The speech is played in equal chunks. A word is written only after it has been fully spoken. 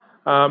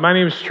My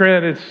name is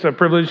Trent. It's a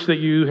privilege that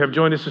you have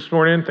joined us this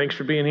morning. Thanks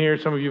for being here.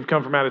 Some of you have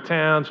come from out of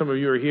town. Some of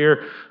you are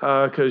here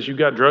because you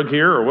got drugged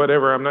here or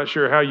whatever. I'm not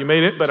sure how you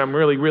made it, but I'm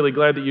really, really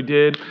glad that you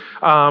did.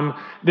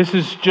 This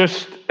is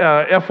just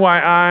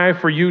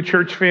FYI for you,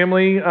 church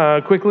family,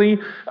 quickly.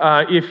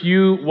 If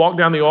you walk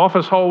down the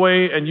office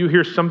hallway and you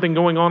hear something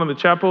going on in the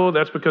chapel,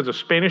 that's because a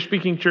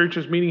Spanish-speaking church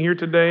is meeting here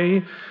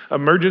today.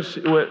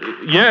 Emergency.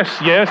 Yes,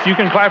 you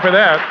can clap for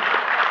that.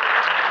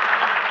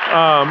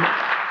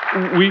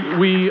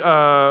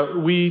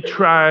 We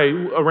try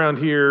around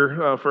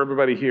here for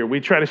everybody here. We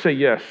try to say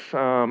yes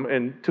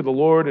and to the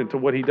Lord and to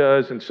what He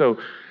does, and so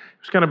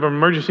it's kind of an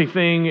emergency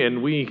thing.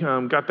 And we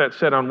got that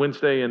set on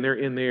Wednesday, and they're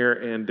in there,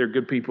 and they're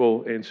good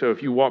people. And so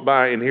if you walk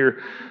by and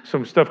hear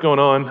some stuff going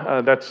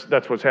on,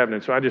 that's what's happening.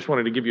 So I just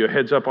wanted to give you a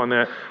heads up on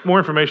that. More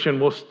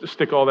information, we'll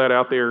stick all that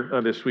out there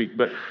this week,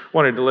 but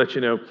wanted to let you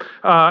know.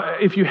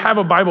 If you have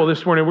a Bible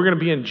this morning, we're going to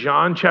be in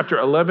John chapter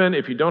 11.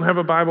 If you don't have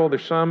a Bible,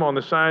 there's some on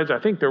the sides. I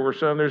think there were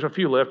some. There's a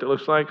few left, it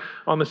looks like,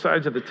 on the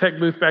sides of the tech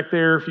booth back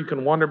there. If you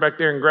can wander back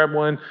there and grab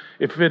one.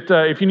 If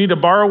you need to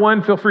borrow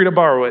one, feel free to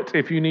borrow it.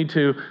 If you need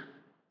to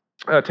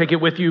take it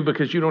with you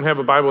because you don't have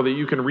a Bible that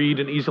you can read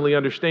and easily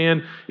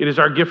understand, it is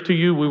our gift to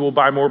you. We will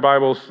buy more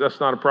Bibles. That's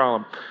not a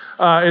problem.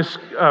 As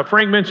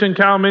Frank mentioned,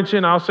 Kyle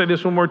mentioned, I'll say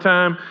this one more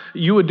time,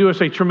 you would do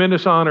us a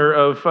tremendous honor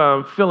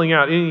of filling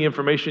out any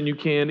information you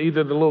can,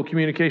 either the little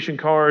communication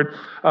card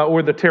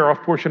or the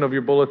tear-off portion of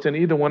your bulletin,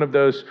 either one of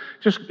those.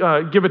 Just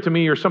give it to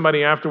me or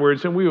somebody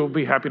afterwards, and we will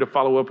be happy to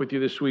follow up with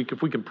you this week.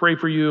 If we can pray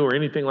for you or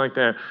anything like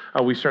that,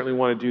 we certainly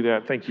want to do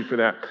that. Thank you for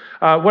that.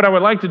 What I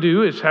would like to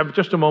do is have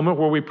just a moment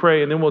where we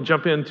pray, and then we'll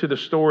jump into the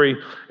story,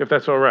 if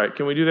that's all right.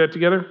 Can we do that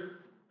together?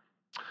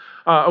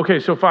 Okay,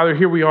 so Father,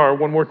 here we are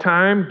one more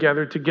time,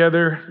 gathered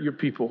together, your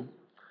people.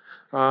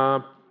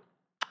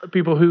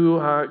 People who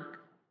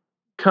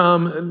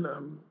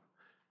come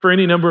for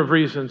any number of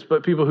reasons,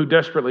 but people who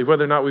desperately,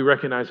 whether or not we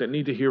recognize it,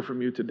 need to hear from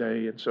you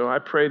today. And so I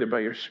pray that by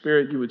your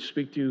Spirit you would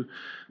speak to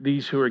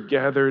these who are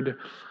gathered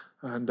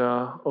and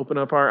open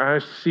up our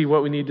eyes to see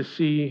what we need to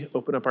see,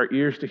 open up our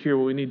ears to hear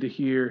what we need to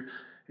hear.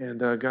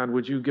 And God,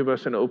 would you give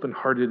us an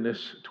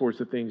open-heartedness towards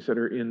the things that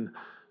are in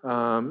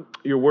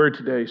your word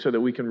today so that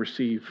we can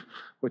receive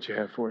what you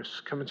have for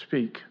us. Come and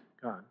speak,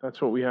 God.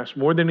 That's what we ask.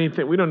 More than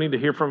anything, we don't need to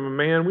hear from a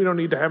man. We don't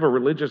need to have a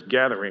religious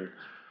gathering.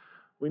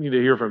 We need to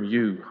hear from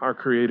you, our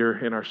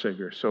Creator and our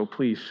Savior. So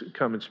please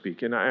come and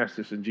speak. And I ask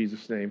this in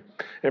Jesus' name.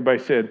 Everybody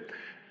said,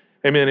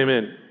 amen,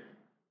 amen.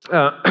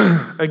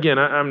 Again,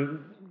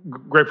 I'm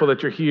grateful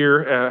that you're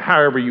here,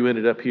 however you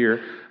ended up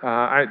here.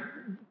 I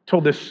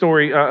told this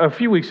story a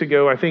few weeks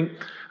ago. I think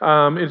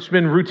it's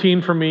been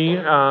routine for me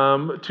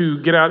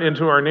to get out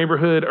into our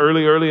neighborhood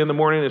early in the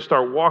morning and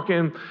start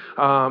walking.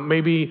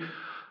 Maybe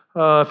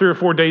 3 or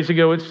 4 days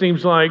ago, it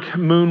seems like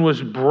moon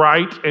was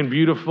bright and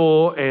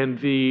beautiful, and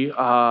the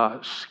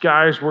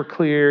skies were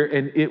clear,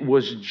 and it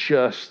was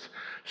just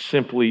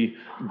simply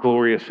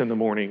glorious in the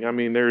morning. I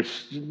mean,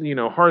 there's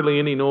hardly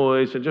any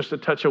noise and just a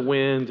touch of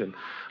wind, and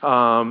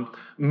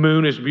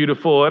moon is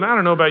beautiful. And I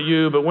don't know about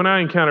you, but when I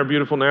encounter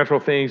beautiful natural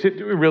things,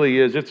 it really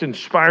is. It's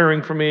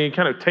inspiring for me. It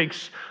kind of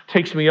takes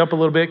me up a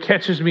little bit,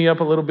 catches me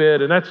up a little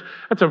bit, and that's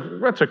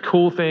a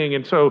cool thing.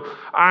 And so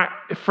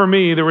for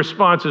me, the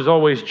response is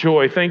always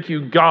joy. Thank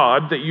you,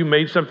 God, that you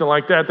made something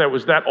like that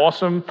was that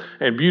awesome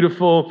and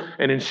beautiful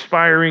and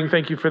inspiring.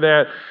 Thank you for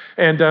that.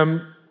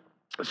 And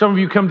some of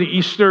you come to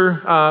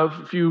Easter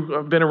if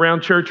you've been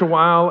around church a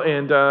while,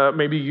 and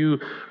maybe you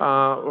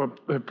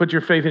put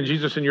your faith in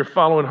Jesus and you're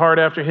following hard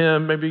after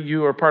Him. Maybe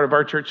you are part of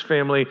our church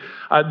family.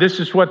 This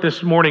is what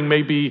this morning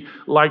may be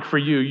like for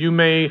you. You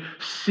may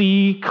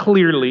see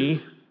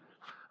clearly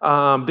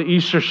the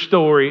Easter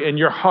story, and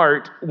your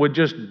heart would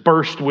just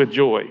burst with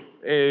joy.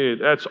 Hey,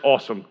 that's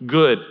awesome.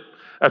 Good.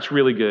 That's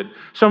really good.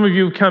 Some of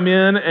you come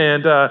in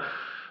and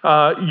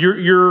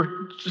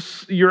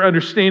your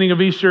understanding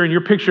of Easter and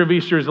your picture of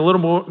Easter is a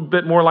little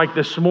bit more like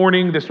this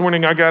morning. This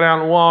morning I got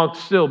out and walked,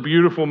 still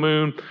beautiful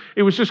moon.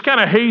 It was just kind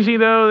of hazy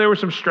though. There were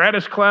some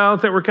stratus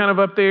clouds that were kind of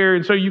up there,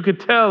 and so you could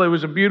tell it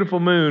was a beautiful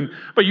moon,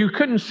 but you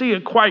couldn't see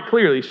it quite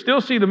clearly. Still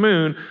see the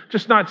moon,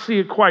 just not see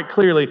it quite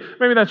clearly.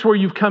 Maybe that's where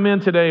you've come in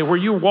today, where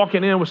you're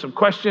walking in with some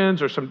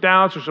questions or some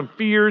doubts or some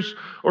fears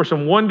or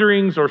some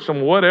wonderings or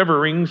some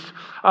whateverings,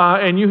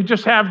 and you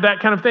just have that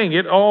kind of thing.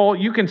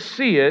 You can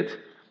see it.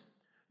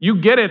 You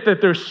get it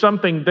that there's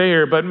something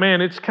there, but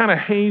man, it's kind of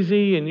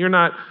hazy, and you're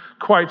not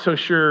quite so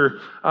sure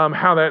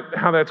how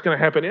that's going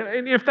to happen.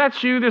 And if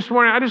that's you this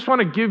morning, I just want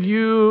to give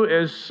you,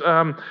 as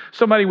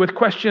somebody with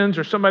questions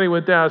or somebody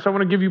with doubts, I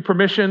want to give you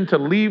permission to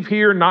leave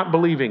here not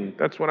believing.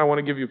 That's what I want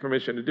to give you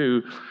permission to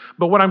do.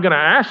 But what I'm going to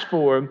ask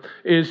for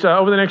is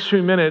over the next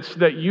few minutes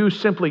that you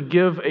simply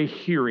give a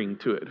hearing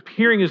to it.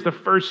 Hearing is the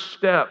first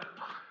step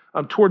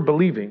toward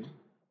believing.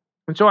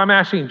 And so I'm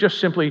asking just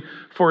simply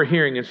for a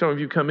hearing. And some of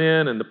you come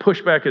in and the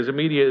pushback is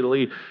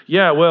immediately,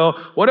 yeah, well,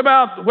 what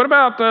about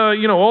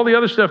all the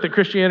other stuff that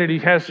Christianity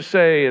has to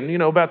say, and,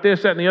 about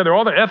this, that, and the other,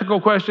 all the ethical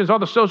questions, all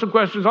the social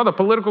questions, all the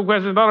political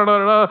questions, da, da, da,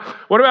 da, da.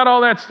 What about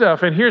all that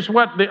stuff? And here's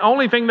the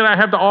only thing that I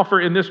have to offer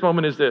in this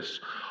moment is this.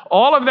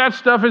 All of that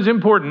stuff is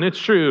important, it's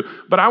true,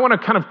 but I want to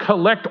kind of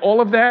collect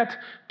all of that,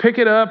 pick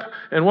it up,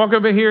 and walk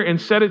over here and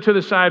set it to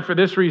the side for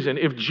this reason.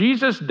 If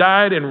Jesus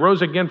died and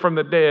rose again from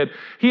the dead,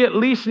 he at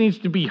least needs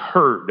to be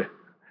heard.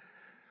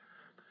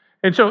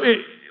 And so,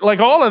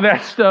 all of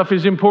that stuff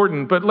is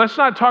important, but let's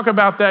not talk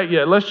about that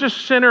yet. Let's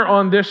just center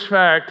on this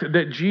fact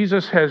that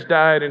Jesus has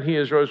died and he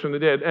has rose from the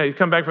dead, and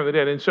come back from the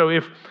dead. And so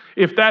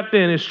if that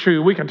then is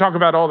true, we can talk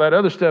about all that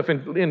other stuff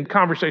in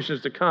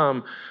conversations to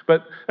come,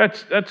 but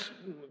that's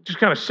just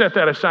kind of set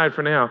that aside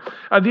for now.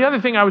 The other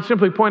thing I would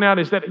simply point out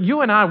is that you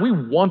and I, we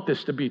want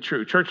this to be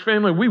true. Church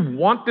family, we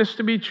want this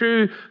to be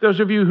true. Those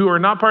of you who are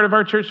not part of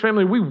our church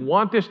family, we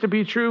want this to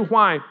be true.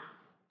 Why?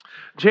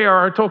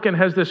 J.R.R. Tolkien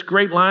has this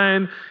great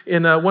line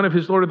in one of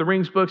his Lord of the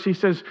Rings books. He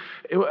says,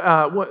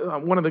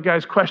 one of the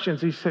guy's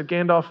questions, he said,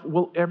 Gandalf,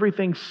 will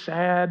everything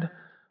sad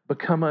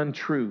become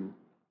untrue?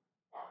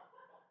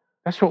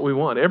 That's what we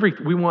want.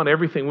 We want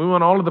everything. We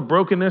want all of the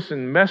brokenness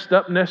and messed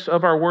upness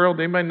of our world.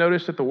 Anybody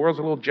notice that the world's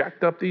a little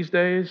jacked up these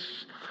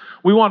days?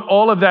 We want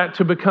all of that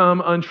to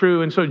become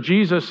untrue. And so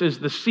Jesus is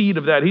the seed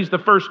of that. He's the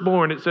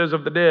firstborn, it says,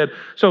 of the dead.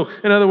 So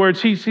in other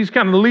words, he's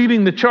kind of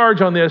leading the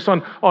charge on this,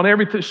 on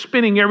everything,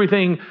 spinning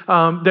everything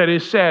that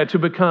is sad to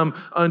become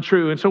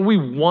untrue. And so we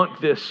want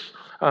this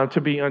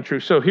to be untrue.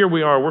 So here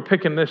we are. We're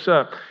picking this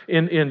up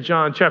in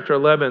John chapter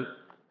 11.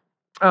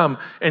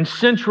 And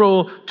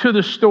central to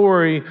the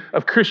story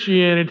of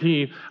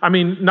Christianity, I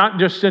mean, not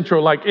just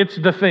central, like it's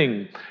the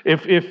thing.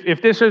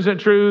 If this isn't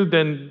true,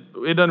 then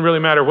it doesn't really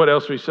matter what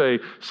else we say.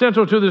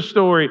 Central to the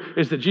story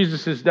is that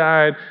Jesus has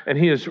died and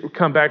he has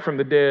come back from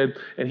the dead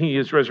and he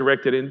is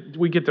resurrected. And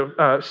we get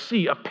to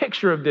see a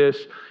picture of this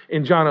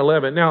in John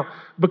 11. Now,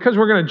 because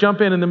we're going to jump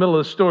in the middle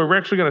of the story, we're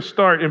actually going to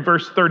start in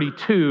verse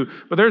 32,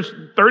 but there's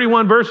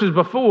 31 verses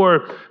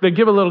before that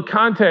give a little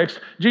context.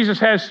 Jesus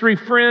has three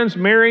friends,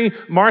 Mary,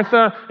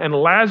 Martha, and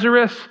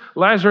Lazarus.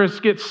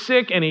 Lazarus gets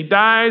sick and he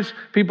dies.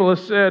 People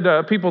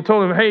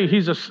told him, hey,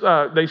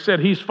 they said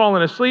he's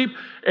fallen asleep,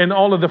 and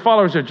all of the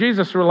followers of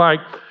Jesus were like,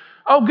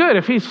 oh, good,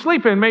 if he's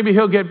sleeping, maybe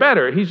he'll get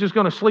better. He's just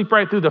going to sleep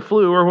right through the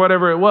flu or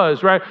whatever it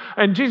was, right?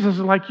 And Jesus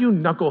is like, you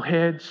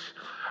knuckleheads.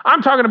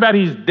 I'm talking about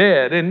he's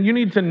dead, and you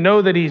need to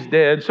know that he's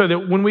dead so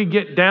that when we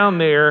get down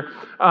there,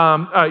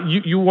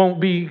 you won't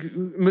be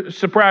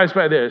surprised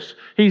by this.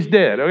 He's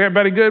dead. Okay,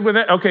 everybody good with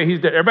that? Okay, he's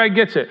dead. Everybody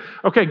gets it.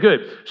 Okay,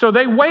 good. So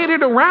they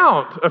waited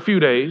around a few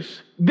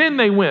days. Then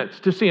they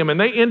went to see him, and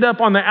they end up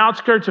on the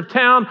outskirts of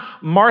town.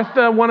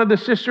 Martha, one of the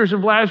sisters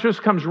of Lazarus,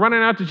 comes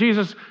running out to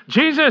Jesus.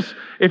 Jesus,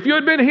 if you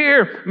had been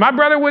here, my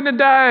brother wouldn't have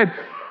died.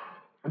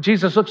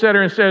 Jesus looks at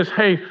her and says,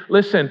 hey,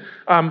 listen,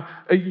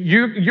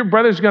 your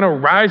brother's going to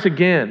rise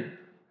again.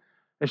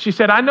 And she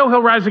said, I know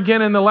he'll rise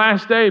again in the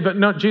last day. But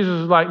no,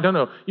 Jesus is like,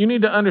 no, you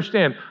need to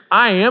understand,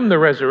 I am the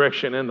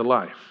resurrection and the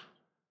life.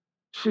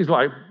 She's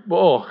like,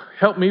 well,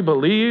 help me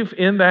believe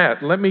in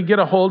that. Let me get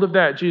a hold of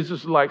that.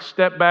 Jesus is like,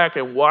 step back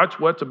and watch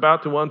what's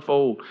about to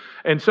unfold.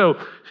 And so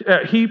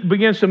he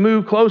begins to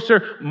move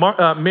closer.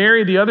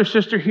 Mary, the other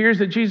sister, hears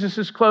that Jesus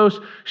is close.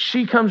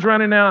 She comes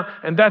running out,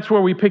 and that's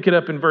where we pick it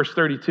up in verse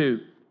 32.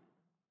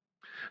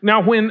 Now,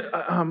 when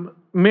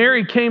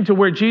Mary came to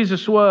where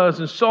Jesus was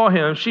and saw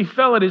him, she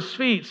fell at his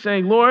feet,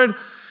 saying, Lord,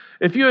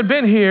 if you had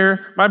been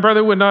here, my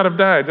brother would not have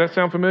died. Does that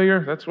sound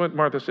familiar? That's what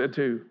Martha said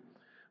too.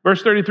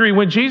 Verse 33,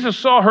 when Jesus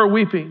saw her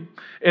weeping,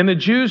 and the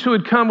Jews who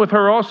had come with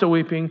her also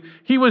weeping,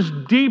 he was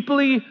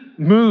deeply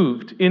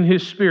moved in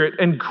his spirit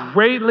and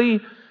greatly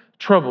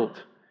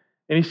troubled.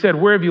 And he said,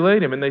 where have you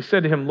laid him? And they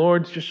said to him,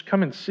 Lord, just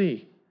come and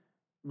see.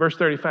 Verse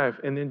 35,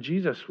 and then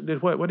Jesus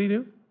did what? What did he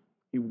do?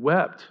 He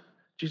wept.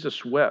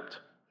 Jesus wept.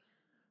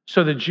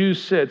 So the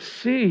Jews said,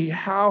 see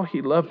how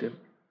he loved him.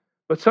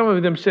 But some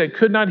of them said,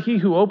 could not he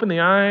who opened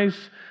the eyes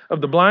of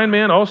the blind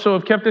man also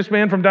have kept this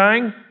man from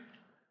dying?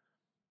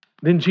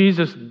 Then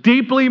Jesus,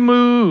 deeply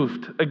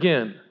moved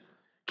again,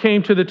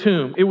 came to the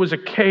tomb. It was a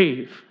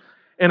cave,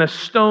 and a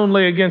stone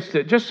lay against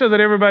it. Just so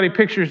that everybody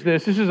pictures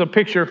this, this is a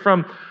picture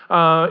from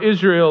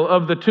Israel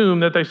of the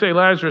tomb that they say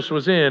Lazarus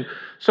was in.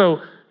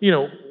 So,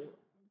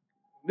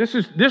 this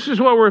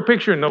is what we're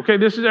picturing, okay?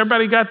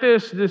 Everybody got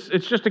this?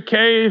 It's just a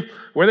cave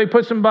where they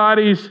put some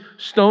bodies,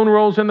 stone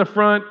rolls in the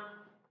front.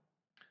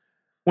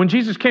 When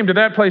Jesus came to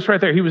that place right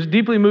there, he was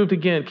deeply moved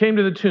again, came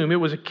to the tomb. It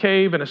was a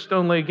cave and a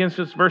stone lay against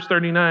it. Verse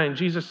 39,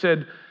 Jesus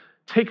said,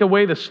 take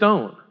away the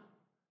stone.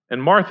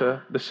 And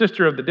Martha, the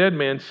sister of the dead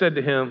man, said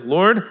to him,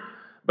 Lord,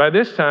 by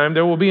this time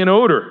there will be an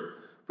odor,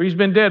 for he's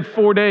been dead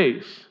 4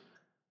 days.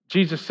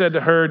 Jesus said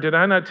to her, did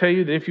I not tell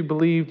you that if you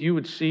believed, you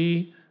would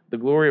see the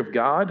glory of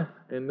God?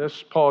 And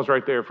let's pause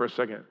right there for a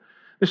second.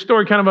 This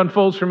story kind of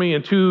unfolds for me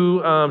in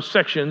two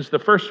sections. The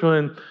first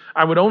one,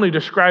 I would only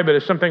describe it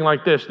as something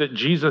like this, that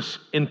Jesus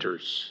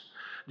enters.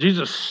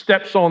 Jesus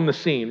steps on the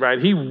scene, right?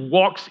 He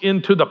walks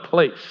into the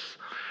place.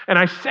 And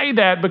I say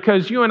that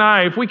because you and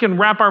I, if we can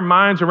wrap our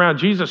minds around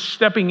Jesus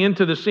stepping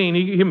into the scene,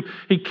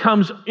 he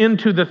comes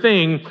into the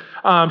thing,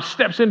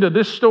 steps into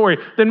this story,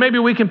 then maybe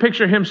we can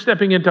picture him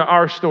stepping into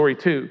our story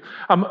too.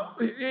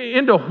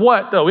 Into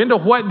what, though? Into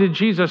what did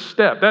Jesus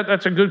step?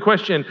 That's a good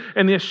question.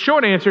 And the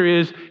short answer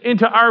is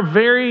into our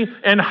very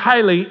and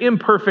highly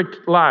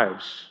imperfect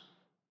lives.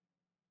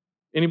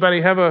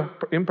 Anybody have an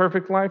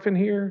imperfect life in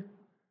here?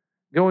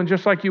 Going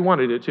just like you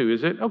wanted it to,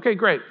 is it? Okay,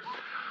 great.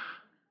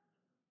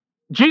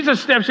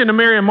 Jesus steps into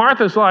Mary and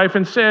Martha's life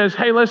and says,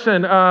 hey,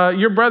 listen,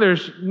 your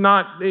brother's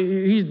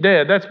he's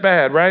dead. That's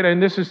bad, right?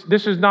 And this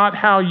is not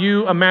how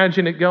you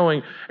imagine it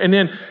going. And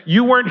then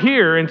you weren't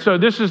here, and so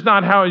this is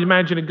not how you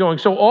imagine it going.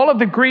 So all of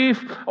the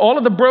grief, all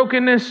of the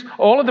brokenness,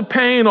 all of the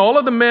pain, all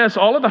of the mess,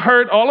 all of the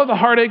hurt, all of the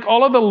heartache,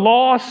 all of the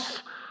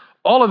loss,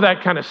 all of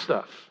that kind of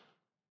stuff.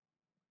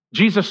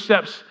 Jesus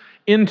steps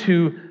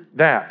into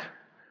that.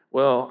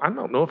 Well, I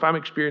don't know if I'm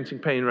experiencing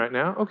pain right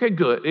now. Okay,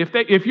 good.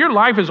 If your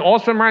life is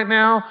awesome right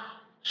now,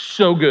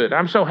 so good.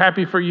 I'm so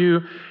happy for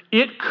you.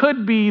 It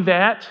could be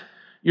that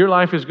your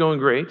life is going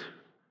great,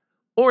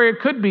 or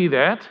it could be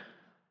that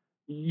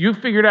you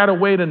figured out a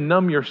way to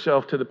numb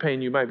yourself to the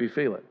pain you might be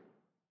feeling.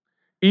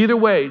 Either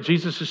way,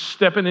 Jesus is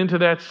stepping into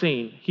that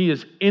scene. He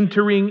is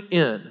entering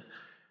in,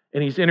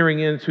 and he's entering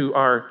into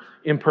our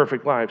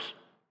imperfect lives.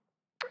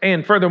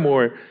 And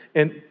furthermore,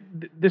 and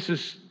this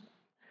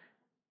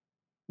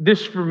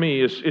for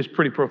me is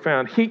pretty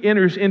profound. He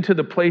enters into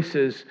the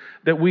places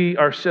that we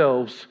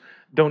ourselves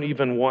don't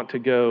even want to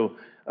go.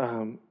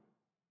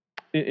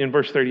 In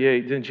verse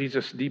 38, then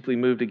Jesus, deeply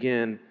moved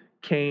again,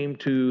 came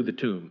to the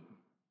tomb.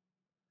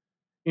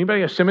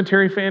 Anybody a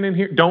cemetery fan in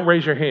here? Don't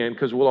raise your hand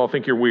because we'll all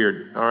think you're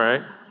weird, all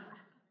right?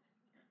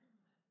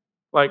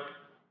 Like,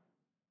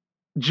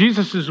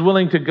 Jesus is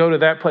willing to go to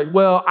that place.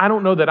 Well, I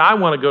don't know that I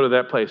want to go to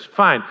that place.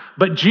 Fine,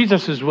 but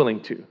Jesus is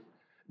willing to.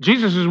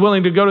 Jesus is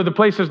willing to go to the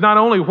places not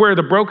only where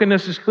the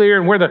brokenness is clear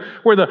and where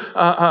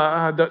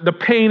the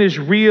pain is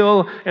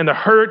real and the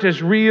hurt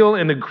is real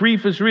and the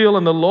grief is real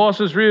and the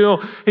loss is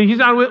real. He's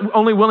not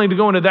only willing to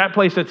go into that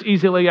place that's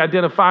easily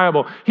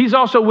identifiable. He's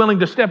also willing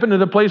to step into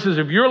the places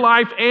of your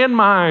life and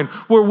mine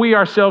where we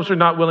ourselves are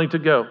not willing to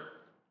go.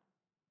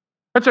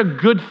 That's a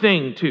good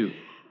thing too.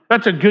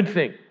 That's a good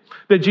thing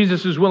that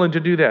Jesus is willing to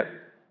do that.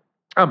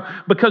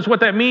 Because what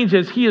that means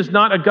is he is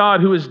not a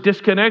God who is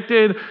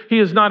disconnected. He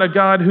is not a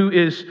God who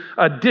is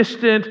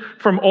distant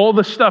from all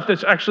the stuff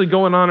that's actually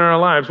going on in our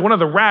lives. One of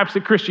the raps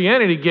that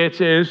Christianity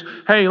gets is,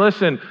 hey,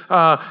 listen,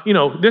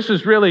 this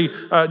is really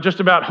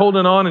just about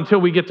holding on until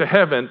we get to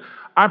heaven.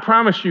 I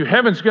promise you,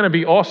 heaven's going to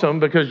be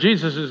awesome because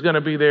Jesus is going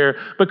to be there.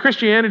 But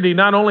Christianity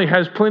not only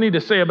has plenty to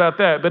say about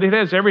that, but it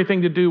has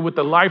everything to do with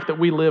the life that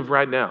we live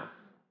right now.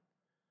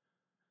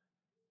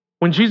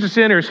 When Jesus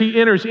enters, he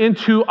enters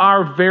into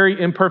our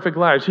very imperfect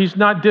lives. He's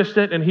not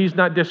distant and he's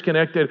not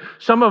disconnected.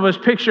 Some of us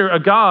picture a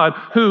God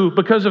who,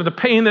 because of the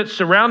pain that's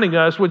surrounding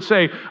us, would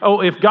say,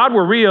 oh, if God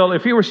were real,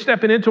 if he were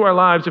stepping into our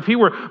lives, if he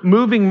were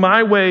moving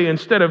my way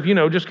instead of,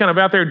 just kind of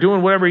out there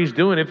doing whatever he's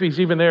doing, if he's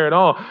even there at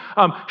all,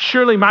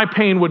 surely my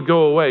pain would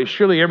go away.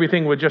 Surely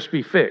everything would just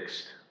be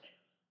fixed.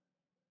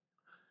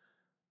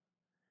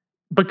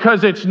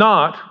 Because it's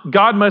not,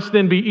 God must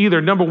then be either,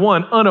 number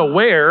one,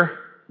 unaware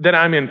that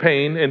I'm in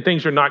pain and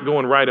things are not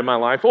going right in my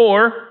life,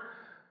 or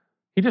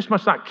he just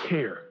must not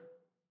care.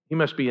 He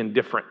must be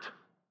indifferent.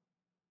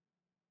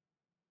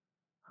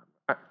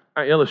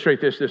 I illustrate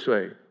this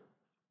way.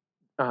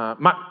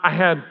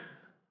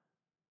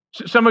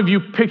 Some of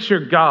you picture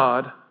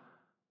God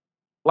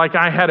like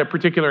I had a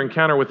particular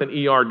encounter with an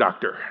ER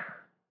doctor.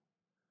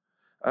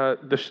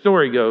 The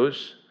story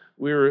goes,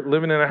 we were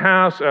living in a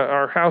house,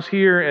 our house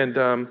here,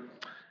 and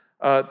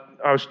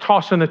I was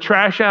tossing the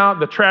trash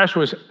out. The trash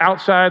was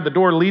outside, the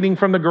door leading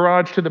from the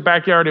garage to the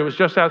backyard. It was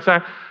just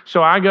outside.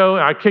 So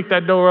I kick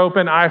that door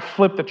open. I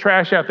flip the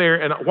trash out there.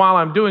 And while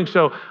I'm doing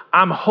so,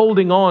 I'm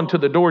holding on to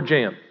the door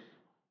jamb.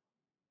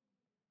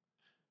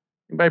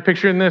 Anybody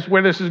picturing this,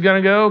 where this is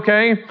going to go?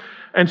 Okay.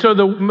 And so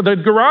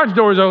the garage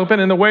door is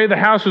open, and the way the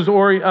house was,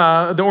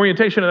 the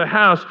orientation of the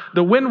house,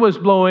 the wind was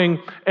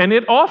blowing, and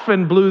it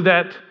often blew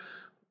that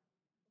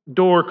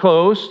door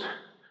closed.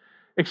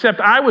 Except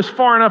I was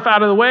far enough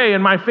out of the way,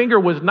 and my finger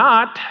was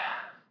not,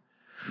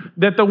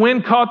 that the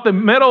wind caught the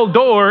metal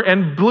door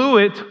and blew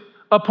it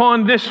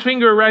upon this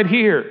finger right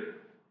here.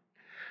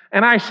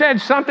 And I said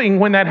something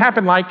when that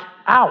happened like,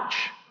 ouch.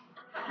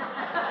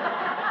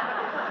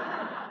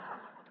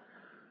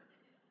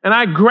 And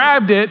I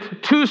grabbed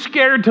it, too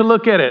scared to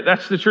look at it.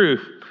 That's the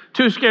truth.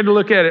 Too scared to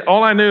look at it.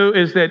 All I knew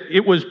is that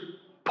it was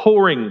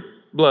pouring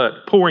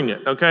blood, pouring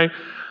it, okay?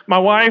 My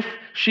wife,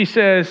 she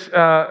says,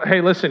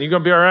 hey, listen, you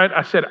going to be all right?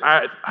 I said,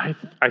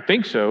 I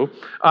think so.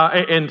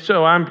 And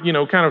so I'm,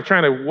 kind of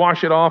trying to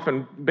wash it off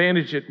and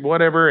bandage it,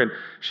 whatever. And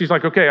she's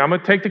like, okay, I'm going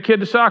to take the kid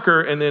to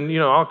soccer, and then,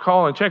 I'll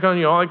call and check on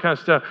you, all that kind of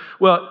stuff.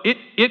 Well,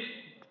 it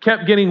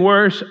kept getting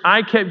worse.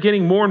 I kept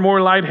getting more and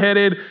more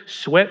lightheaded,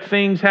 sweat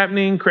things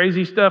happening,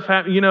 crazy stuff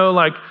happening,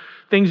 like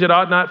things that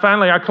ought not.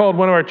 Finally, I called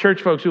one of our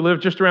church folks who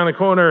lived just around the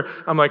corner.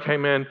 I'm like, hey,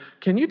 man,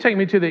 can you take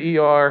me to the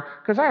ER?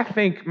 Because I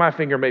think my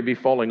finger may be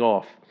falling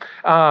off.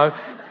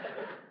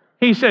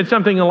 He said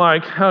something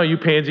like, oh, you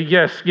pansy,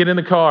 yes, get in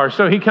the car.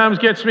 So he comes,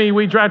 gets me,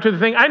 we drive to the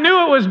thing. I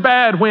knew it was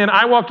bad when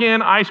I walk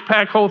in, ice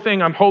pack, whole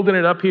thing. I'm holding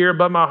it up here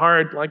above my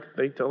heart, like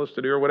they tell us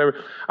to do or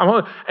whatever.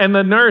 And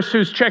the nurse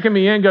who's checking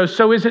me in goes,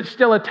 so is it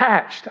still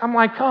attached? I'm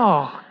like,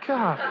 oh,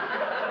 God.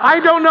 I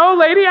don't know,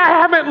 lady. I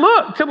haven't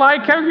looked.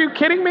 Like, are you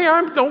kidding me?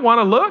 I don't want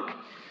to look.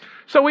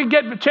 So we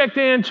get checked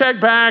in, checked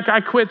back.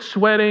 I quit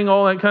sweating,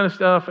 all that kind of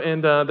stuff.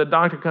 And the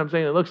doctor comes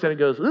in and looks at it and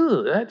goes,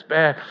 ooh, that's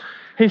bad.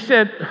 He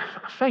said,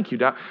 thank you,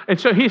 doc. And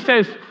so he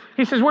says,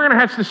 we're going to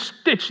have to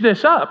stitch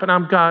this up. And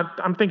I'm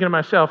thinking to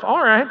myself,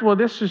 all right, well,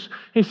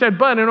 he said,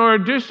 but in order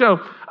to do so,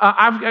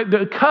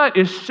 the cut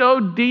is so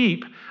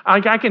deep,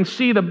 like I can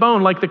see the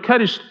bone, like the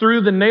cut is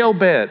through the nail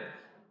bed.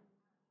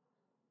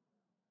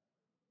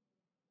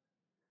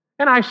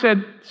 And I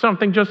said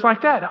something just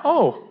like that.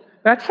 Oh,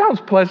 that sounds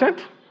pleasant.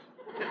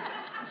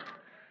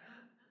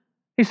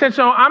 He said,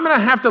 so I'm going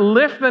to have to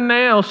lift the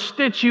nail,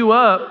 stitch you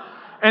up,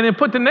 and then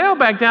put the nail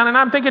back down. And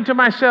I'm thinking to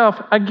myself,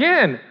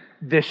 again,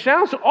 this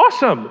sounds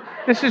awesome.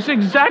 This is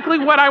exactly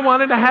what I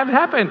wanted to have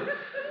happen.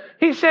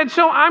 He said,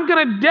 so I'm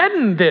going to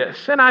deaden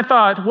this. And I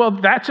thought, well,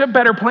 that's a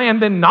better plan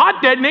than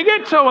not deadening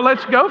it, so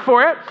let's go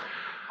for it.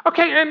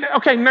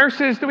 Okay,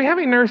 nurses, do we have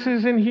any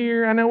nurses in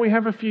here? I know we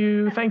have a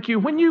few. Thank you.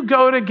 When you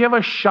go to give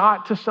a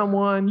shot to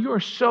someone, you are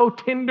so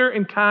tender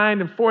and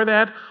kind, and for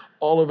that,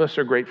 all of us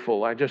are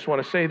grateful. I just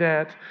want to say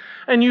that.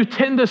 And you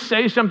tend to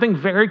say something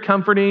very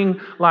comforting,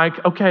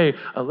 like, okay,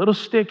 a little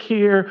stick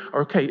here,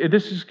 or okay,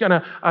 this is going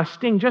to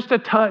sting just a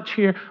touch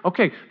here.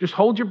 Okay, just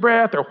hold your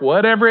breath, or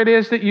whatever it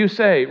is that you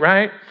say,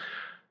 right?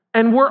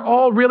 And we're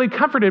all really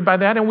comforted by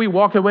that, and we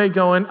walk away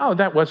going, oh,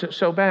 that wasn't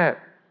so bad.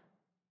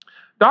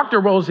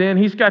 Doctor rolls in,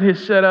 he's got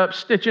his setup,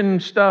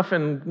 stitching stuff,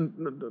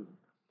 and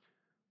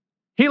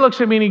he looks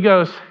at me and he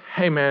goes,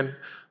 hey, man,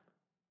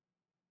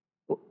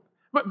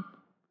 but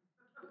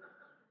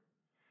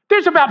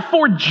there's about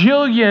 4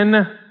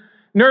 jillion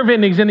nerve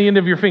endings in the end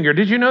of your finger.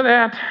 Did you know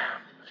that?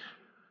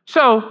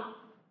 So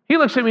he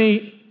looks at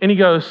me and he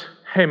goes,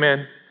 hey,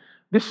 man,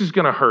 this is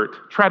going to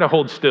hurt. Try to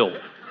hold still.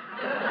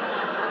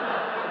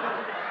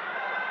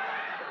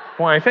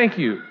 Why, thank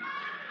you.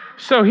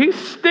 So he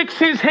sticks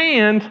his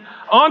hand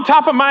on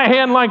top of my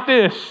hand like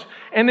this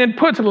and then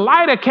puts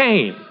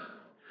lidocaine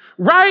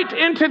right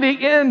into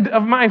the end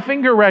of my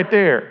finger right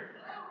there.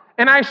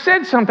 And I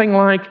said something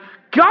like,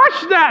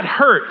 gosh, that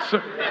hurts.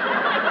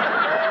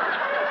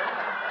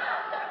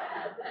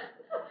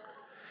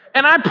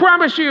 And I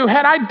promise you,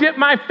 had I dipped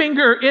my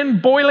finger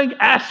in boiling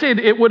acid,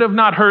 it would have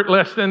not hurt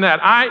less than that.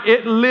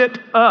 It lit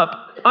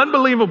up.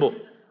 Unbelievable.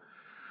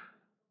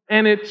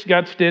 And it's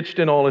got stitched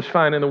and all is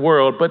fine in the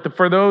world. But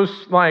for those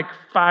like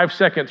 5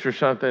 seconds or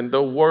something,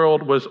 the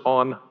world was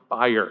on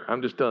fire.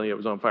 I'm just telling you, it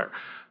was on fire.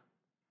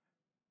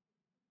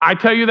 I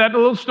tell you that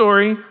little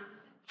story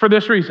for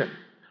this reason.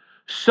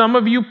 Some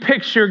of you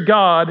picture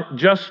God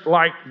just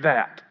like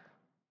that.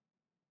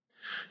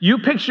 You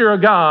picture a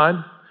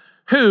God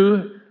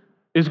who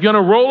is going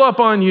to roll up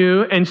on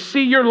you and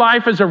see your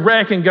life as a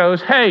wreck and goes,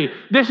 hey,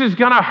 this is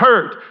going to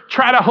hurt.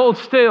 Try to hold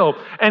still.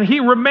 And he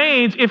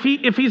remains, if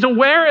he's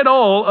aware at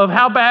all of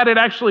how bad it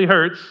actually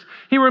hurts,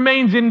 he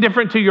remains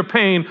indifferent to your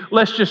pain.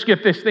 Let's just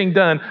get this thing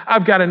done.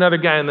 I've got another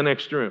guy in the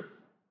next room.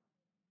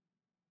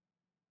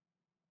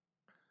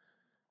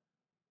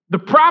 The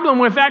problem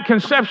with that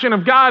conception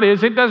of God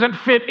is it doesn't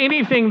fit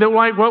anything that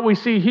like what we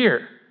see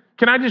here.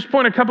 Can I just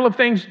point a couple of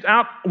things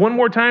out one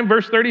more time?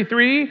 Verse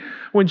 33,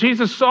 when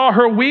Jesus saw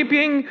her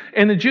weeping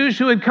and the Jews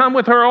who had come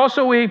with her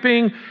also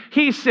weeping,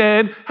 he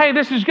said, hey,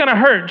 this is going to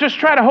hurt. Just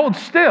try to hold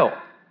still.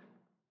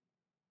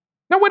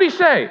 Now, what did he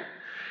say?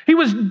 He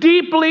was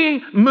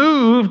deeply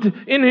moved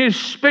in his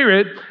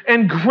spirit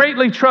and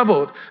greatly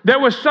troubled. There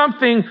was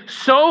something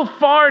so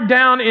far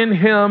down in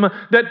him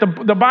that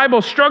the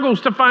Bible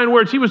struggles to find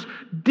words. He was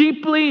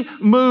deeply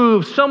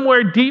moved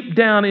somewhere deep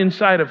down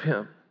inside of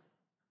him.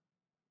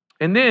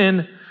 And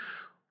then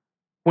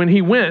when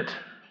he went,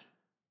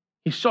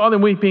 he saw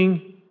them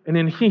weeping, and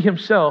then he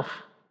himself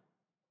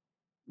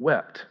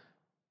wept.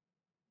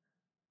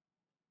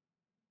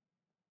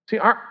 See,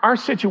 our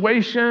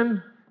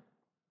situation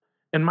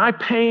and my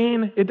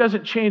pain, it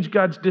doesn't change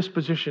God's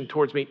disposition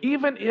towards me.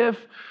 Even if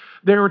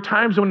there are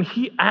times when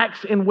he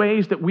acts in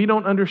ways that we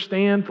don't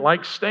understand,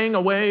 like staying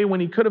away when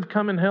he could have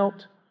come and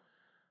helped.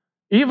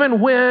 Even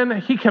when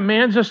he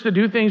commands us to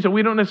do things that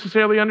we don't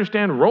necessarily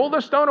understand, roll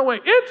the stone away,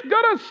 it's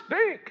gonna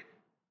stink.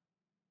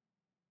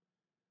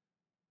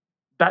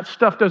 That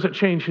stuff doesn't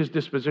change his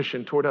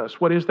disposition toward us.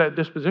 What is that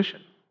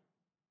disposition?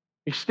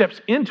 He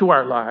steps into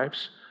our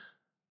lives,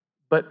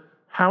 but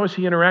how is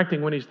he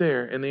interacting when he's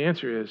there? And the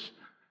answer is,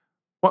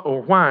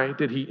 why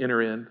did he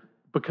enter in?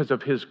 Because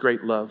of his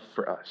great love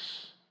for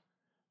us.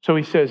 So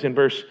he says in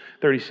verse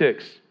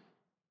 36,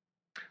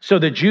 so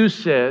the Jews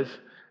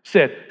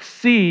said,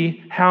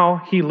 see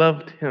how he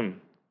loved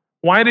him.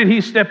 Why did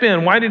he step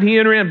in? Why did he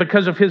enter in?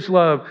 Because of his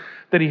love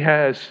that he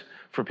has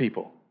for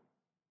people.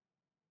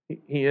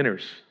 He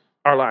enters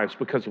our lives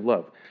because of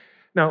love.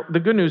 Now, the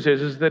good news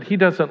is that he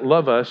doesn't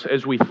love us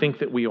as we think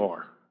that we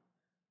are.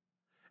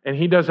 And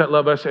he doesn't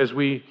love us as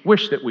we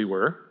wish that we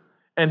were.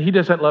 And he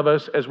doesn't love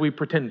us as we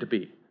pretend to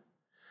be.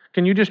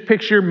 Can you just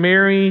picture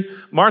Mary?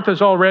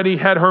 Martha's already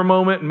had her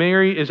moment.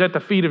 Mary is at the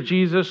feet of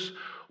Jesus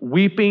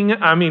weeping.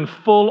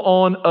 Full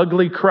on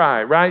ugly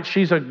cry, right?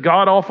 She's a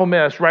god-awful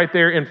mess right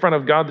there in front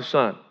of God the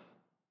Son.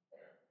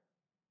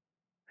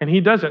 And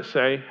he doesn't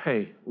say,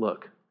 hey,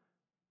 look,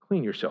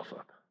 clean yourself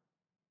up.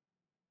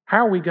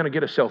 How are we going to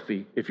get a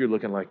selfie if you're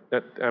looking like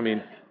that?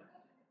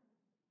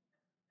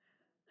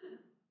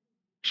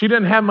 She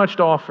doesn't have much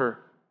to offer.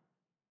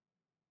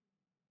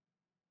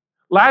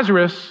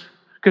 Lazarus,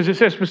 because it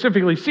says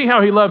specifically, see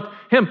how he loved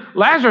him.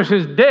 Lazarus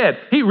is dead.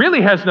 He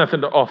really has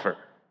nothing to offer.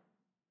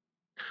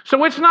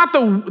 So it's not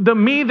the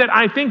me that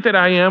I think that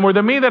I am, or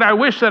the me that I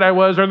wish that I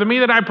was, or the me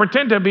that I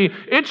pretend to be.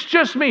 It's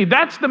just me.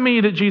 That's the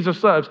me that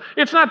Jesus loves.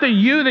 It's not the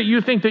you that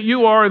you think that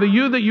you are, or the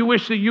you that you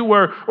wish that you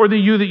were, or the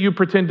you that you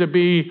pretend to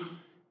be.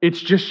 It's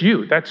just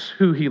you. That's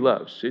who he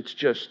loves. It's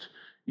just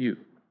you.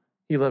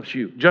 He loves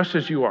you just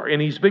as you are. And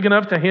he's big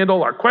enough to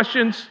handle our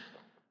questions.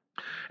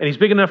 And he's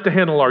big enough to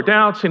handle our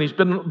doubts, and he's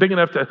been big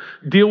enough to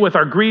deal with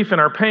our grief and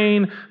our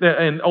pain,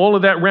 and all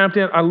of that wrapped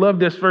in. I love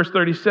this, verse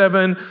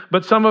 37.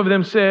 But some of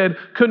them said,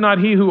 could not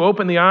he who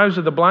opened the eyes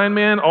of the blind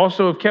man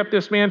also have kept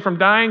this man from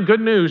dying?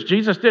 Good news.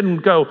 Jesus didn't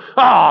go,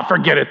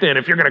 forget it then.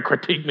 If you're going to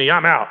critique me,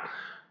 I'm out.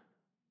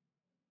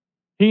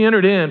 He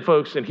entered in,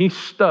 folks, and he's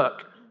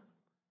stuck.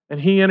 And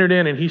he entered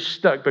in and he's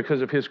stuck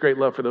because of his great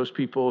love for those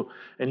people.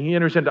 And he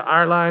enters into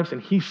our lives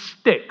and he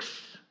sticks.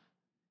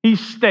 He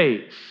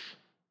stays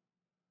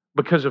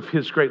because of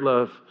his great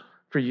love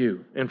for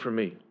you and for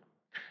me.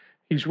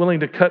 He's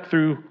willing to cut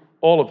through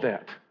all of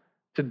that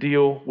to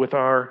deal with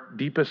our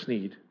deepest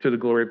need to the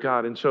glory of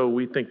God. And so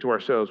we think to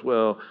ourselves,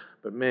 well,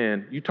 but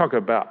man, you talk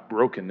about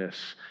brokenness.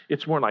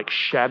 It's more like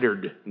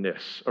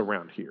shatteredness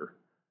around here.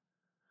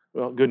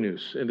 Well, good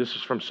news. And this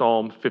is from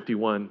Psalm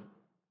 51.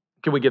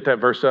 Can we get that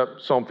verse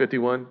up? Psalm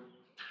 51.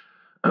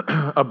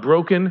 A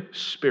broken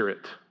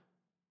spirit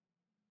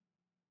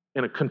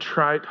and a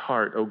contrite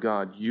heart, O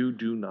God, you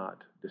do not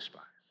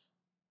despise.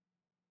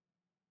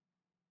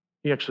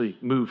 He actually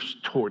moves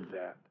toward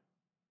that.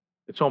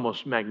 It's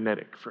almost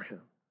magnetic for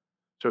him.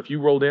 So if you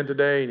rolled in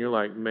today and you're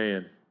like,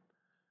 man,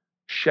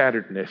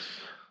 shatteredness,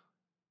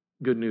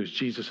 good news,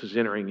 Jesus is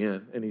entering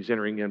in, and he's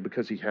entering in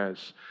because he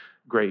has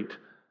great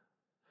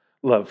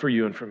love for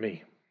you and for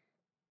me.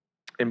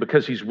 And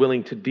because he's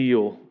willing to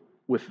deal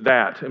with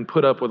that and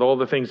put up with all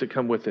the things that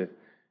come with it,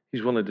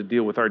 he's willing to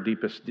deal with our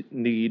deepest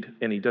need,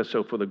 and he does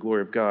so for the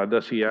glory of God.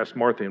 Thus he asked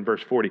Martha in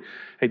verse 40,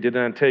 hey,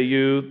 didn't I tell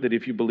you that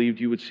if you believed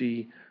you would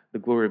see the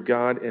glory of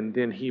God? And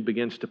then he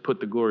begins to put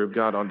the glory of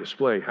God on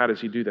display. How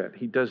does he do that?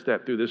 He does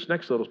that through this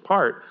next little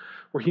part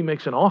where he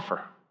makes an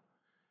offer.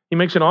 He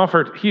makes an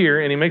offer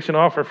here, and he makes an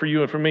offer for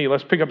you and for me.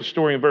 Let's pick up the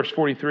story in verse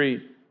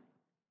 43.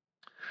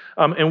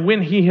 And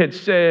when he had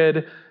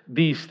said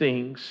these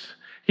things,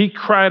 he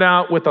cried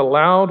out with a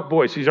loud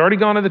voice. He's already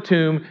gone to the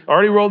tomb,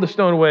 already rolled the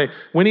stone away.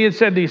 When he had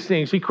said these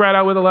things, he cried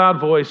out with a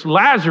loud voice,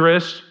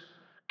 Lazarus,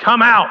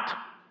 come out.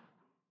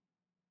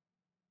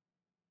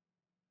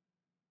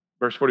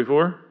 Verse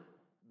 44,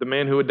 the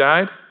man who had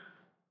died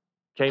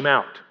came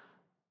out.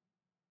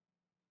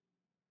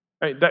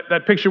 Right,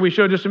 that picture we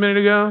showed just a minute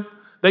ago,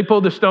 they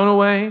pulled the stone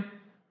away.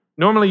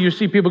 Normally you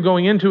see people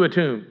going into a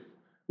tomb.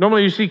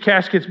 Normally you see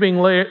caskets being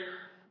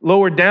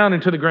lowered down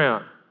into the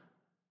ground.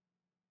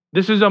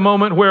 This is a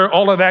moment where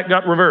all of that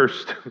got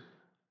reversed,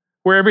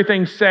 where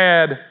everything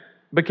sad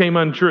became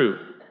untrue.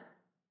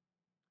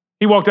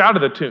 He walked out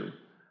of the tomb.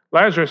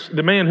 Lazarus,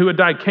 the man who had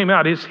died, came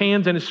out, his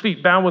hands and his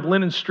feet bound with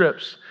linen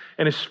strips,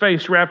 and his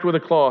face wrapped with a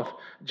cloth.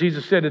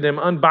 Jesus said to them,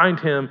 unbind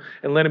him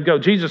and let him go.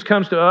 Jesus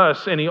comes to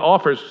us and he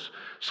offers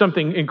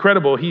something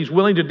incredible. He's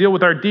willing to deal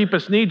with our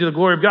deepest need to the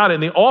glory of God,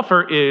 and the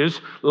offer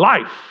is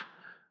life.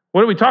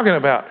 What are we talking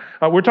about?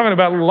 We're talking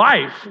about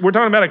life. We're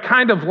talking about a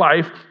kind of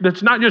life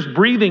that's not just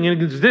breathing in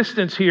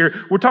existence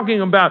here. We're talking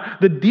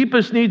about the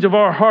deepest needs of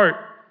our heart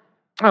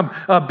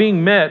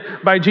being met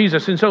by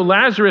Jesus. And so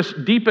Lazarus'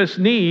 deepest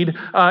need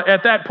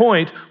at that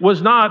point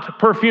was not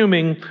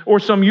perfuming or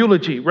some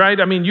eulogy,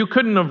 right? I mean, you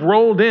couldn't have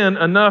rolled in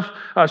enough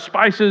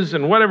spices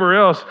and whatever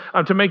else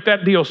to make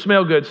that deal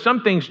smell good.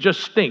 Some things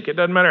just stink. It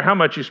doesn't matter how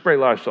much you spray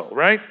Lysol,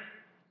 right?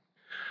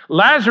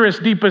 Lazarus'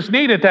 deepest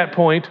need at that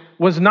point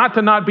was not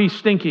to not be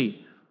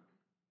stinky.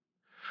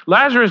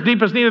 Lazarus'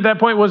 deepest need at that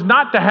point was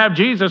not to have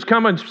Jesus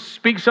come and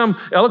speak some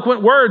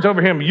eloquent words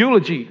over him,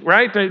 eulogy,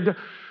 right?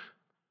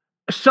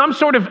 Some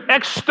sort of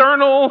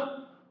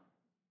external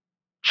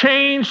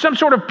change, some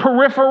sort of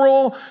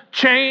peripheral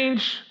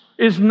change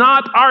is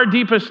not our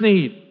deepest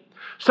need.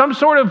 Some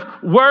sort of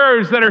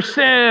words that are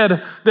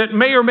said that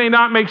may or may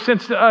not make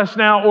sense to us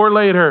now or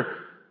later.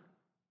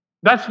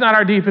 That's not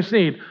our deepest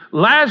need.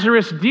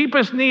 Lazarus'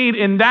 deepest need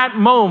in that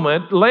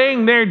moment,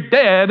 laying there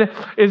dead,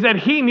 is that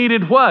he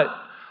needed what?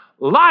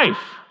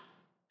 Life.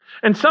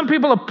 And some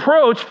people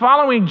approach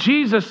following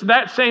Jesus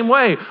that same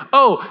way.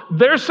 Oh,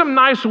 there's some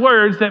nice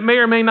words that may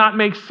or may not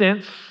make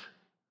sense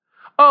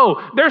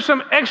Oh, there's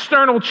some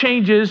external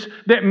changes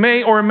that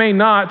may or may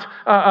not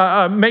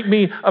make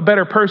me a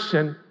better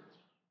person.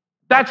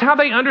 That's how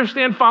they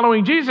understand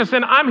following Jesus.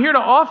 And I'm here to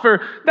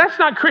offer, that's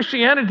not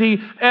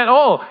Christianity at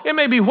all. It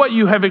may be what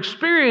you have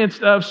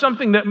experienced of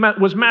something that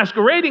was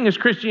masquerading as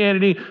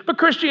Christianity, but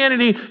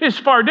Christianity is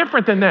far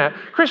different than that.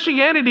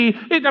 Christianity,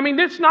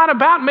 it's not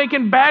about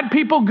making bad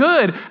people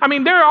good.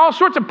 There are all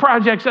sorts of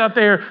projects out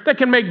there that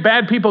can make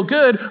bad people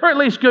good, or at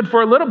least good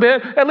for a little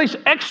bit, at least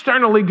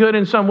externally good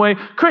in some way.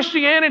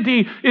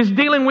 Christianity is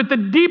dealing with the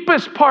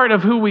deepest part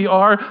of who we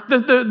are,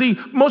 the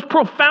most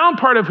profound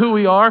part of who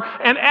we are,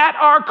 and at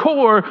our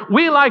core,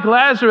 we, like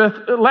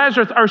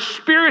Lazarus, are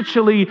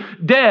spiritually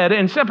dead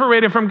and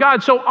separated from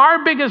God. So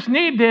our biggest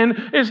need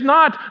then is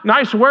not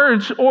nice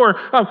words or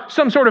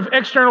some sort of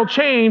external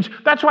change.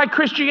 That's why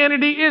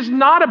Christianity is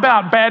not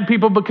about bad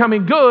people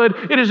becoming good.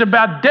 It is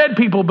about dead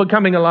people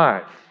becoming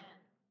alive.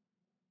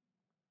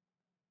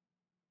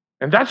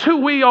 And that's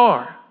who we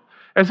are.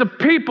 As a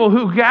people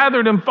who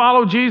gathered and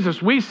followed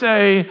Jesus, we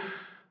say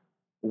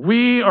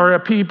we are a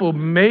people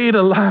made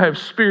alive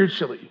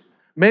spiritually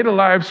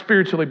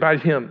by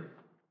Him.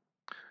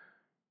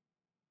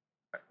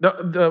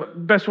 The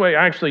best way,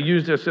 I actually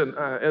used this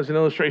as an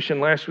illustration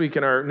last week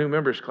in our new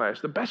members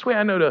class. The best way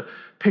I know to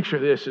picture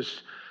this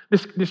is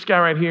this guy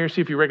right here. See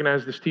if you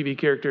recognize this TV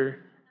character.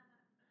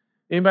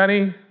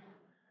 Anybody?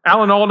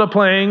 Alan Alda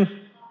playing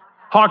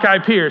Hawkeye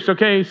Pierce.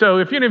 Okay, so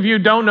if any of you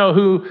don't know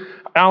who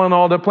Alan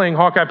Alda playing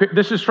Hawkeye Pierce,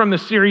 this is from the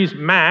series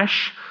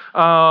MASH,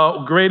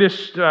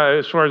 greatest,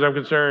 as far as I'm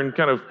concerned,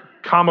 kind of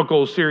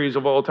comical series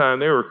of all time.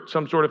 They were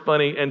some sort of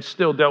funny and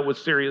still dealt with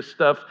serious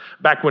stuff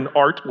back when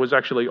art was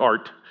actually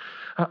art.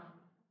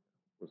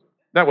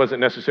 That wasn't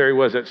necessary,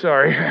 was it?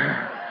 Sorry.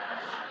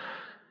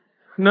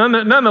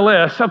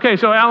 Nonetheless, okay,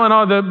 so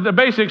Alan, the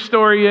basic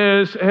story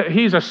is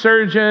he's a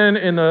surgeon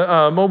in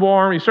the Mobile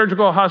Army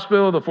Surgical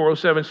Hospital, the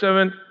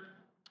 4077,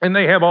 and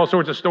they have all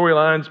sorts of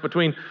storylines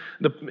between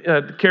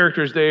the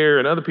characters there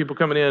and other people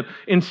coming in.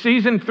 In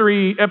season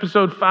 3,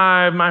 episode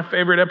 5, my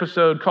favorite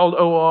episode called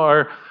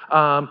OR,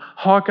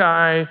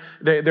 Hawkeye,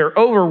 they're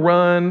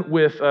overrun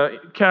with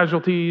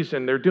casualties,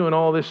 and they're doing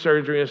all this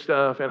surgery and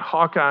stuff, and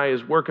Hawkeye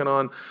is working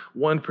on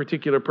one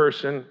particular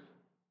person,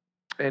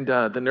 and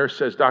the nurse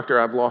says, "Doctor,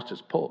 I've lost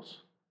his pulse."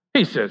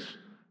 He says,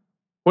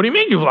 "What do you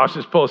mean you've lost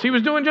his pulse? He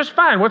was doing just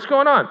fine. What's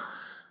going on?"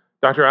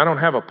 "Doctor, I don't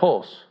have a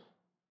pulse."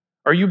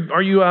 Are you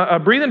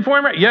breathing for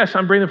him? "Yes,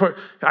 I'm breathing for him."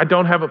 "I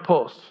don't have a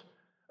pulse."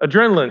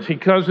 Adrenaline. He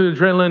comes with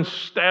adrenaline,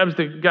 stabs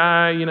the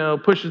guy,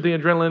 pushes the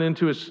adrenaline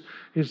into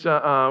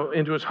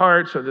his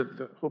heart so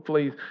that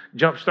hopefully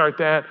jumpstart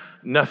that.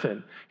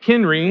 Nothing.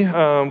 Henry,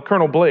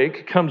 Colonel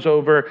Blake, comes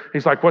over.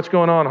 He's like, "What's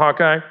going on,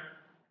 Hawkeye?"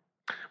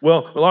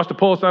 "Well, we lost a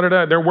pulse."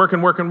 They're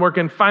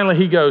working. Finally,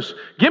 he goes,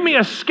 "Give me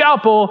a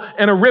scalpel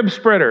and a rib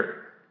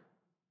spreader."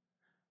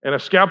 And a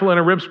scalpel and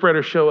a rib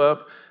spreader show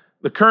up.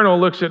 The colonel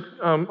looks at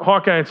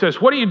Hawkeye and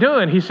says, "What are you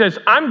doing?" He says,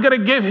 "I'm going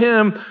to give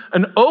him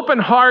an open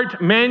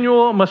heart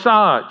manual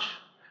massage."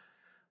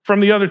 From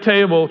the other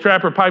table,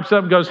 Trapper pipes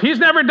up and goes, "He's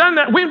never done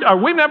that.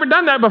 We've never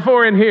done that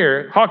before in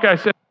here." Hawkeye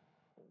says,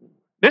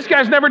 "This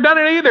guy's never done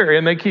it either."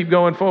 And they keep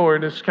going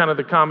forward. It's kind of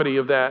the comedy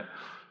of that.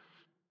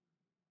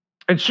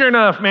 And sure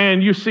enough,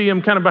 man, you see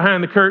him kind of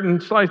behind the curtain,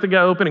 slice the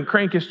guy open and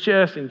crank his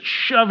chest and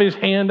shove his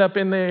hand up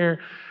in there.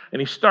 And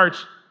he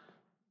starts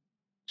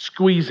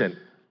squeezing.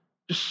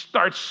 Just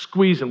starts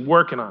squeezing,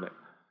 working on it.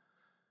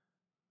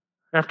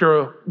 After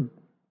a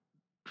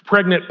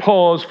pregnant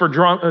pause for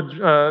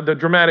the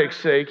dramatic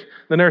sake,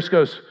 the nurse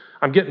goes,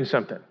 "I'm getting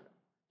something."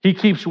 He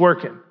keeps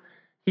working.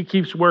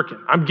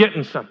 "I'm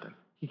getting something."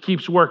 He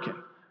keeps working.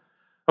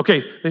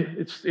 "Okay,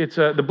 it's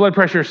the blood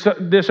pressure,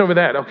 this over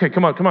that." "Okay,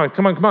 come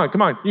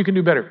on. You can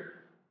do better."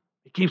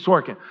 He keeps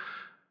working.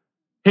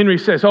 Henry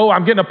says, "Oh,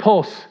 I'm getting a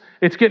pulse.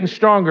 It's getting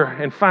stronger."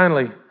 And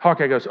finally,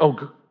 Hawkeye goes,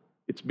 "Oh,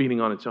 it's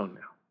beating on its own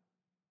now."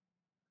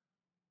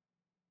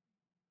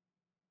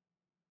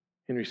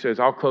 Henry says,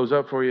 "I'll close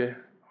up for you."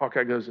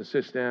 Hawkeye goes and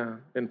sits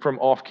down. And from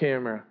off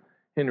camera,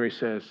 Henry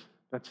says,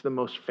 "That's the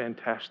most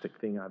fantastic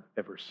thing I've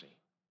ever seen."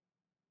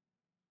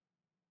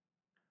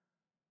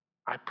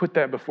 I put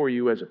that before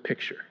you as a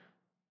picture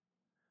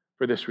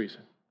for this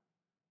reason.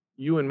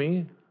 You and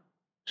me,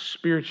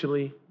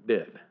 spiritually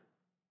dead.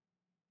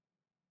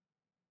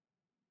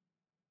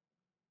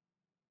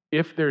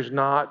 If there's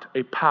not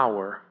a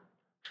power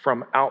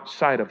from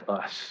outside of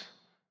us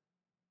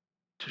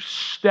to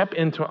step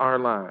into our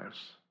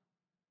lives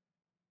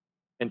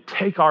and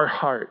take our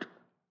heart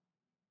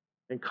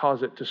and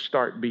cause it to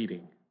start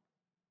beating,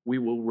 we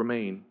will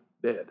remain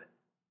dead.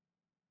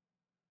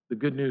 The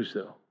good news,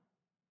 though,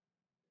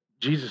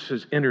 Jesus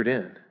has entered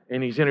in,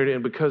 and He's entered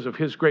in because of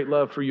His great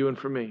love for you and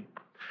for me.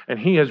 And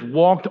He has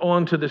walked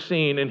onto the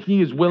scene, and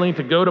He is willing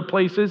to go to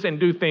places and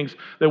do things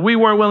that we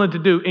weren't willing to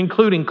do,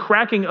 including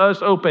cracking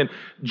us open,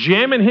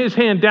 jamming His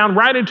hand down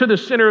right into the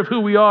center of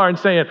who we are and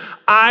saying,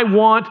 "I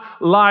want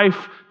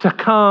life to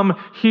come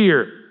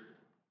here.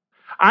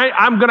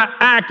 I'm going to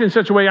act in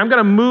such a way, I'm going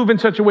to move in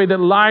such a way that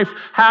life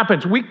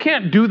happens." We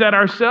can't do that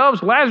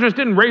ourselves. Lazarus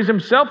didn't raise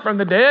himself from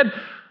the dead.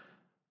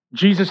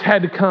 Jesus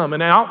had to come,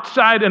 and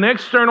outside an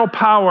external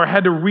power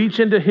had to reach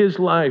into his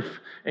life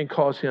and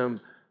cause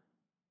him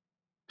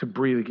to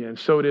breathe again.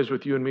 So it is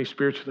with you and me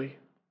spiritually.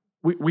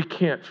 We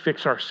can't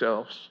fix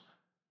ourselves.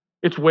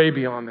 It's way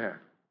beyond that.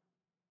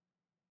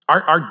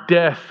 Our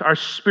death, our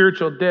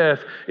spiritual death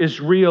is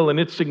real and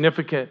it's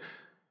significant.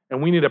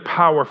 And we need a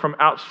power from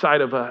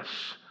outside of us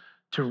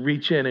to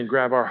reach in and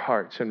grab our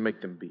hearts and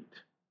make them beat.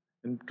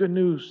 And good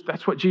news,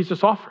 that's what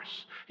Jesus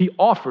offers. He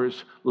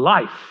offers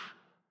life.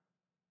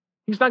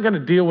 He's not going to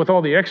deal with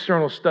all the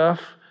external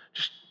stuff,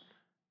 just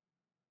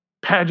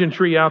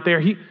pageantry out there.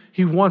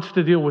 He wants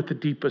to deal with the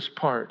deepest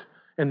part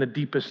and the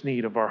deepest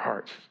need of our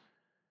hearts.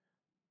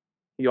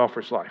 He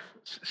offers life.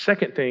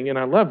 Second thing, and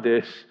I love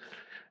this,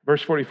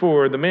 verse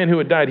 44, the man who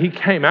had died, he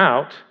came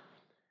out,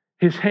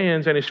 his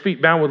hands and his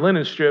feet bound with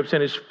linen strips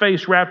and his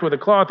face wrapped with a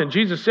cloth. And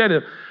Jesus said to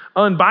him,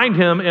 unbind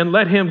him and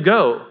let him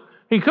go.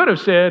 He could have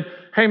said,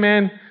 hey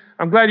man,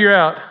 I'm glad you're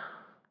out.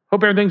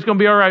 Hope everything's going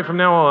to be all right from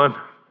now on.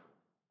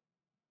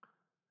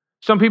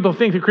 Some people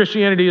think that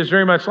Christianity is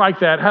very much like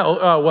that.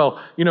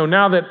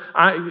 Now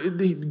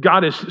that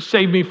God has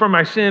saved me from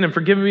my sin and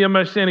forgiven me of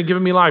my sin and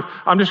given me life,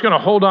 I'm just going to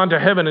hold on to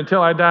heaven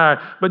until I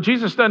die. But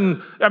Jesus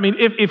doesn't,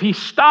 if he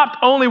stopped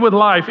only with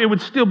life, it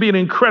would still be an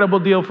incredible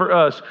deal for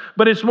us.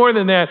 But it's more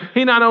than that.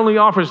 He not only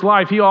offers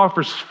life, he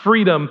offers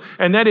freedom,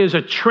 and that is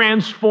a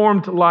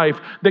transformed life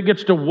that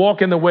gets to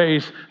walk in the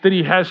ways that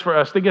he has for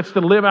us, that gets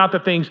to live out the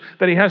things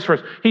that he has for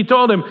us. He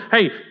told him,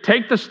 hey,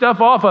 take the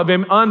stuff off of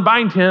him,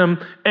 unbind him,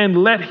 and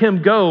let him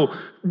go.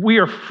 We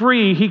are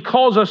free. He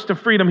calls us to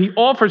freedom. He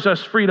offers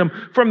us freedom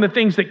from the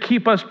things that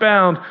keep us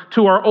bound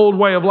to our old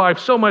way of life.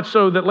 So much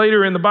so that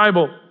later in the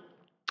Bible,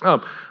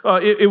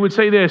 it would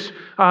say this,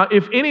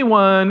 if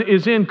anyone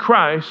is in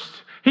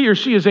Christ, he or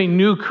she is a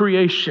new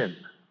creation.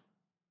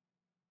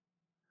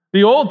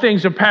 The old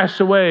things have passed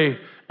away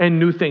and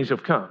new things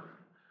have come.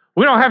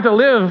 We don't have to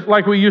live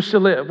like we used to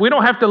live. We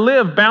don't have to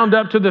live bound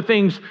up to the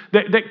things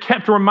that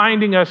kept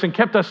reminding us and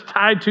kept us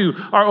tied to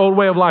our old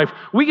way of life.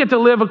 We get to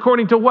live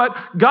according to what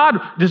God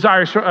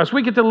desires for us.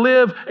 We get to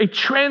live a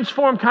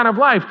transformed kind of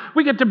life.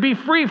 We get to be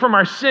free from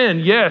our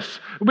sin,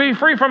 yes. Be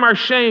free from our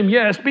shame,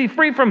 yes. Be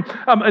free from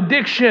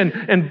addiction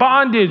and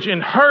bondage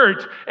and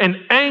hurt and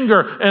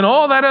anger and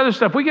all that other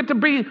stuff. We get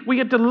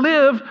to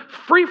live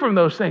free from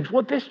those things.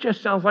 Well, this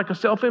just sounds like a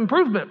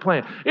self-improvement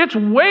plan. It's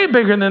way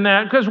bigger than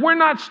that because we're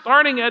not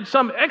starting at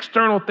some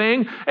external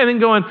thing and then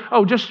going,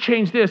 oh, just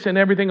change this and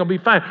everything will be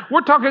fine.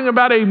 We're talking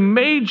about a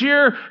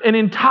major and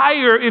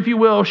entire, if you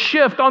will,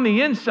 shift on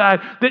the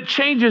inside that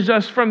changes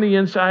us from the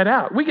inside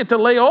out. We get to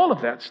lay all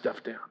of that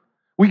stuff down.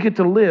 We get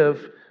to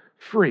live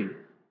free.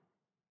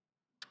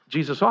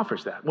 Jesus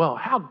offers that. Well,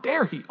 how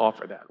dare he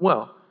offer that?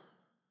 Well,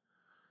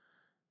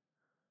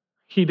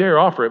 he dare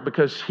offer it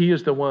because he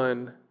is the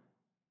one.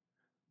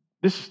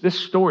 This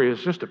story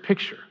is just a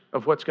picture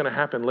of what's going to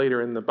happen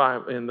later in the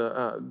Bible, in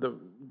the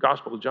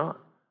Gospel of John.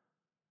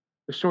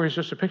 The story is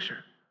just a picture.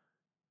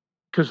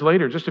 Because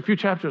later, just a few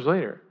chapters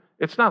later,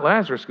 it's not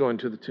Lazarus going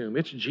to the tomb,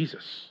 it's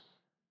Jesus.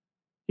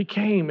 He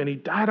came and he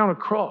died on a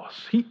cross.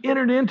 He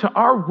entered into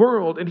our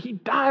world and he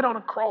died on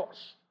a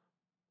cross.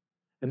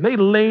 And they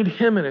laid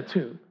him in a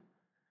tomb.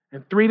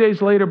 And 3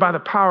 days later, by the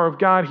power of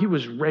God, he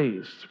was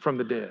raised from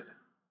the dead.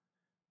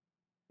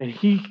 And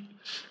he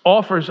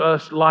offers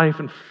us life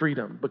and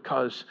freedom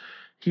because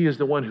he is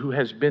the one who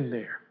has been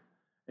there.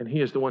 And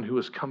he is the one who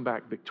has come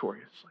back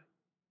victoriously.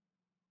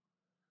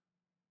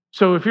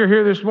 So if you're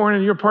here this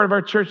morning, you're part of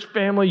our church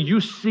family,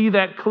 you see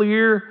that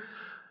clear.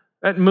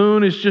 That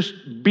moon is just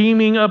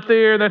beaming up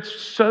there. That's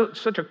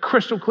such a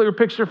crystal clear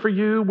picture for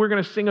you. We're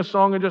going to sing a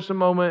song in just a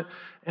moment.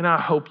 And I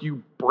hope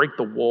you break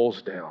the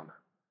walls down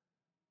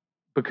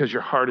because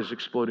your heart is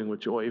exploding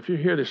with joy. If you're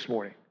here this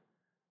morning,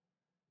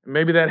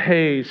 maybe that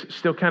haze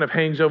still kind of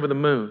hangs over the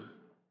moon.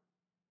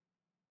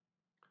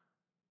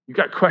 You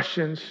got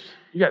questions.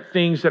 You got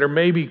things that are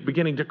maybe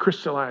beginning to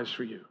crystallize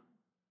for you.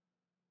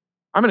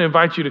 I'm going to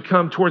invite you to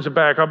come towards the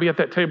back. I'll be at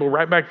that table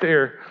right back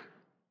there.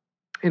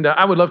 And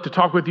I would love to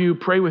talk with you,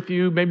 pray with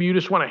you. Maybe you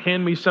just want to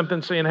hand me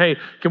something saying, hey,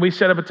 can we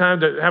set up a time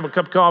to have a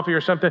cup of coffee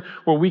or something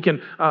where we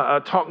can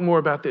talk more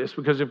about this?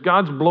 Because if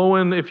God's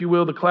blowing, if you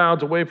will, the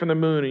clouds away from the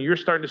moon and you're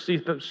starting to see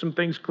some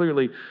things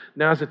clearly,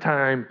 now's the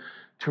time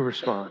to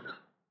respond.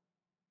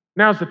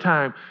 Now's the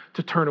time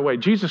to turn away.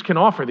 Jesus can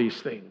offer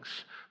these things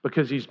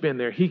because he's been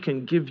there. He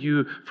can give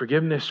you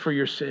forgiveness for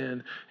your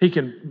sin. He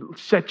can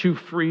set you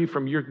free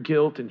from your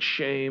guilt and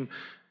shame.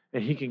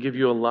 And he can give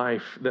you a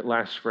life that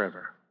lasts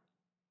forever.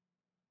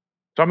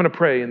 So I'm going to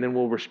pray and then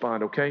we'll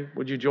respond, okay?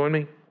 Would you join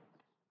me?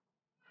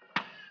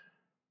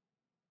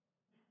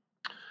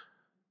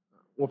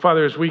 Well,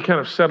 Father, as we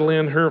kind of settle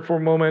in here for a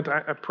moment,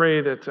 I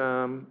pray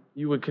that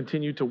you would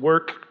continue to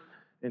work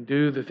and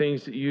do the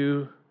things that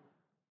you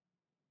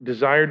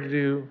desire to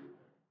do.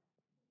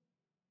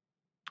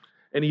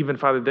 And even,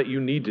 Father, that you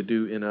need to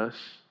do in us.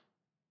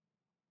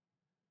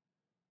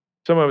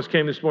 Some of us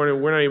came this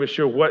morning, we're not even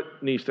sure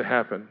what needs to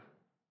happen.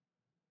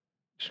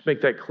 Just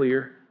make that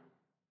clear.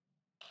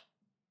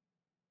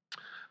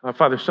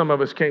 Father, some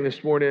of us came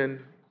this morning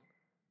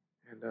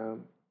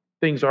and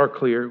things are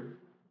clear.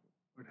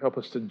 Lord, help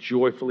us to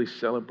joyfully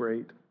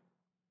celebrate.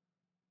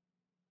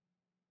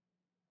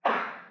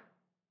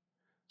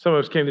 Some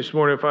of us came this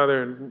morning,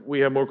 Father, and we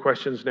have more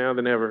questions now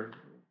than ever.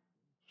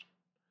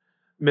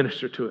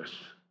 Minister to us.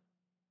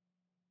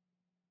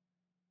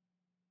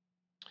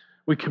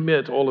 We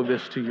commit all of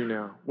this to you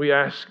now. We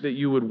ask that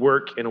you would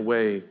work in a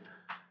way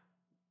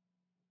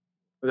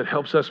that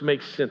helps us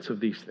make sense of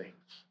these things.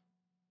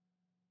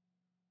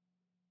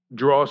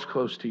 Draw us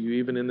close to you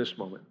even in this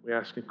moment. We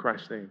ask in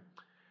Christ's name.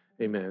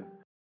 Amen.